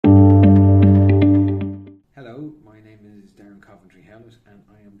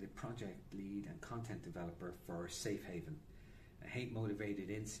developer for Safe Haven, a hate-motivated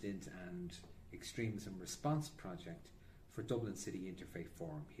incident and extremism response project for Dublin City Interfaith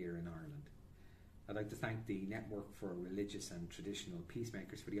Forum here in Ireland. I'd like to thank the Network for Religious and Traditional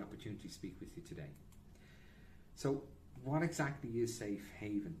Peacemakers for the opportunity to speak with you today. So, what exactly is Safe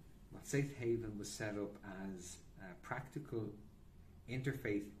Haven? Well, Safe Haven was set up as a practical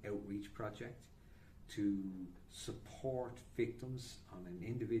interfaith outreach project to support victims on an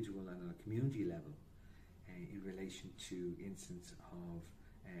individual and on a community level in relation to incidents of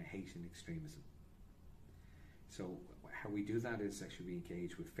hate and extremism. So how we do that is actually we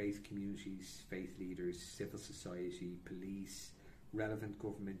engage with faith communities, faith leaders, civil society, police, relevant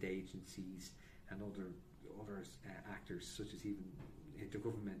government agencies and other actors such as even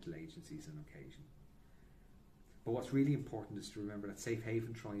intergovernmental agencies on occasion. But what's really important is to remember that Safe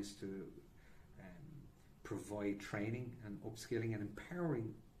Haven tries to provide training and upskilling and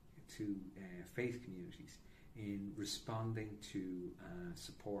empowering to faith communities in responding to,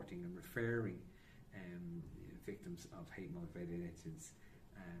 supporting and referring victims of hate-motivated incidents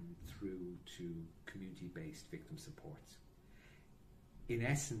through to community-based victim supports. In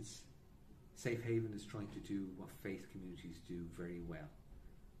essence, Safe Haven is trying to do what faith communities do very well,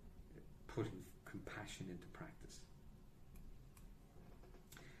 putting compassion into practice.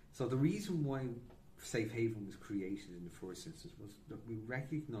 So the reason why Safe Haven was created in the first instance was that we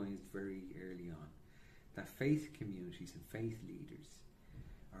recognised very early on that faith communities and faith leaders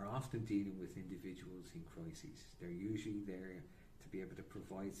are often dealing with individuals in crises. They're usually there to be able to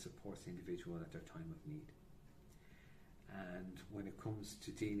provide support to the individual at their time of need. And when it comes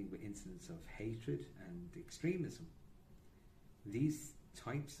to dealing with incidents of hatred and extremism, these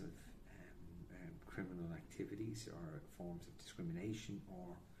types of criminal activities or forms of discrimination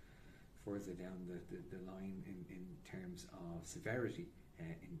or further down the line in terms of severity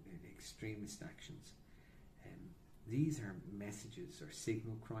in extremist actions. These are messages or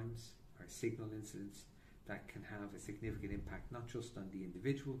signal crimes or signal incidents that can have a significant impact not just on the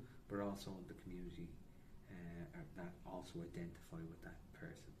individual but also on the community that also identify with that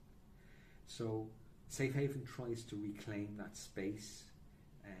person. So Safe Haven tries to reclaim that space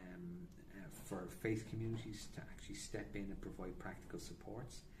for faith communities to actually step in and provide practical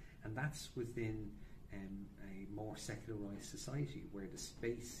supports, and that's within a more secularized society where the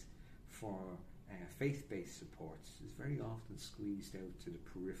space for faith-based supports is very often squeezed out to the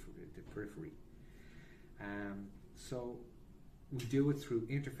periphery. So we do it through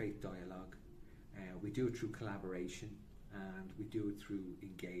interfaith dialogue, we do it through collaboration, and we do it through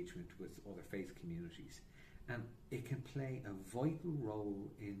engagement with other faith communities. And it can play a vital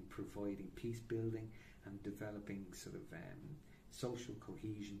role in providing peace building and developing sort of social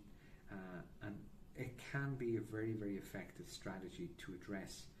cohesion, and it can be a very, very effective strategy to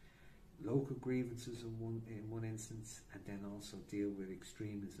address local grievances in one instance and then also deal with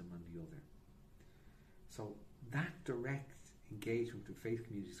extremism on the other. So that direct engagement with faith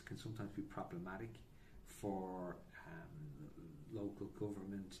communities can sometimes be problematic for local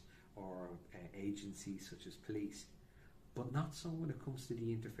government or agencies such as police, but not so when it comes to the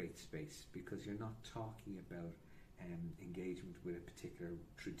interfaith space, because you're not talking about engagement with a particular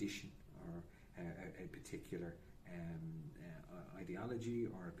tradition or a particular ideology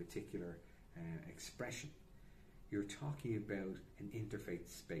or a particular expression. You're talking about an interfaith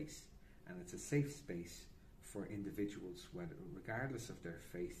space, and it's a safe space for individuals, regardless of their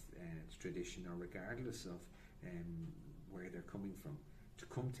faith tradition or regardless of where they're coming from, to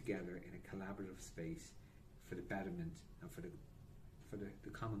come together in a collaborative space for the betterment and for the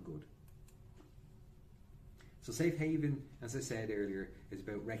common good. So Safe Haven, as I said earlier, is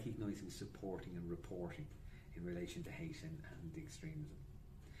about recognising, supporting and reporting in relation to hate and extremism.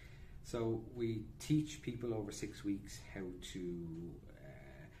 So we teach people over 6 weeks how to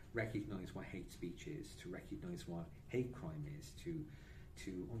recognise what hate speech is, to recognise what hate crime is, to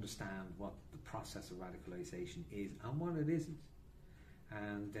understand what the process of radicalisation is and what it isn't,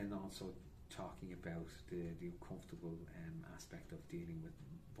 and then also talking about the uncomfortable aspect of dealing with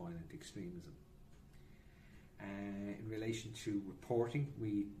violent extremism. In relation to reporting,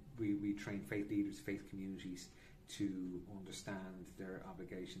 we train faith leaders, faith communities to understand their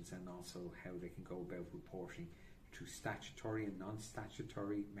obligations and also how they can go about reporting through statutory and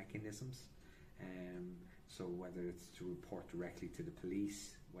non-statutory mechanisms. So whether it's to report directly to the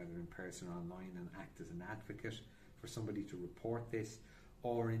police, whether in person or online, and act as an advocate for somebody to report this,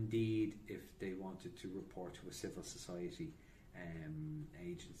 or indeed if they wanted to report to a civil society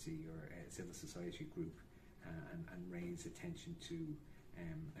agency or a civil society group and raise attention to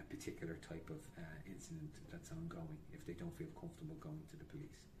a particular type of incident that's ongoing if they don't feel comfortable going to the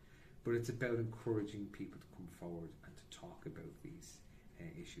police. but it's about encouraging people to come forward and to talk about these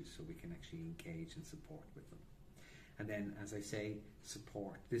issues so we can actually engage and support with them. And then, as I say,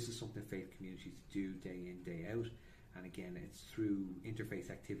 support. This is something faith communities do day in, day out. And again, it's through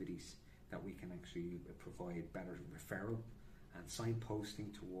interfaith activities that we can actually provide better referral and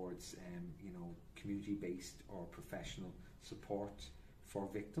signposting towards community-based or professional support for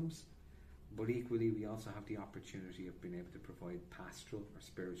victims. But equally, we also have the opportunity of being able to provide pastoral or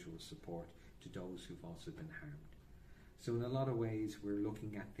spiritual support to those who've also been harmed. So in a lot of ways, we're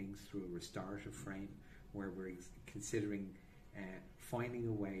looking at things through a restorative frame, where we're considering finding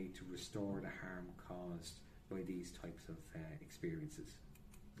a way to restore the harm caused by these types of experiences.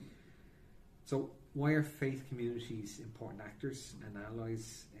 So why are faith communities important actors and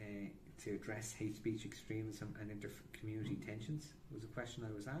allies to address hate speech, extremism and inter-community tensions? Was a question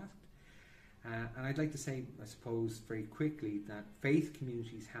I was asked. And I'd like to say, I suppose, very quickly that faith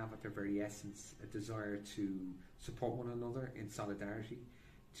communities have at their very essence a desire to support one another in solidarity,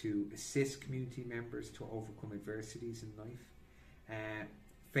 to assist community members to overcome adversities in life.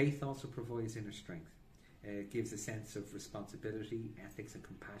 Faith also provides inner strength. It gives a sense of responsibility, ethics and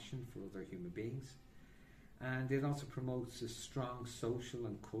compassion for other human beings. And it also promotes a strong social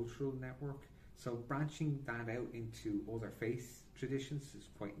and cultural network. So branching that out into other faith traditions is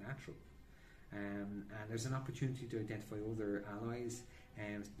quite natural. And there's an opportunity to identify other allies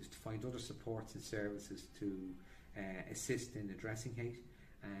and to find other supports and services to assist in addressing hate,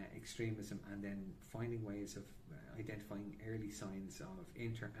 extremism, and then finding ways of identifying early signs of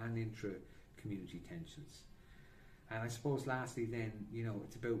inter and intra-community tensions. And I suppose lastly then,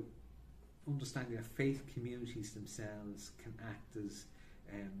 it's about understanding that faith communities themselves can act as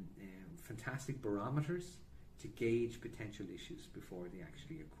fantastic barometers to gauge potential issues before they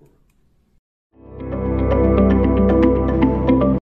actually occur.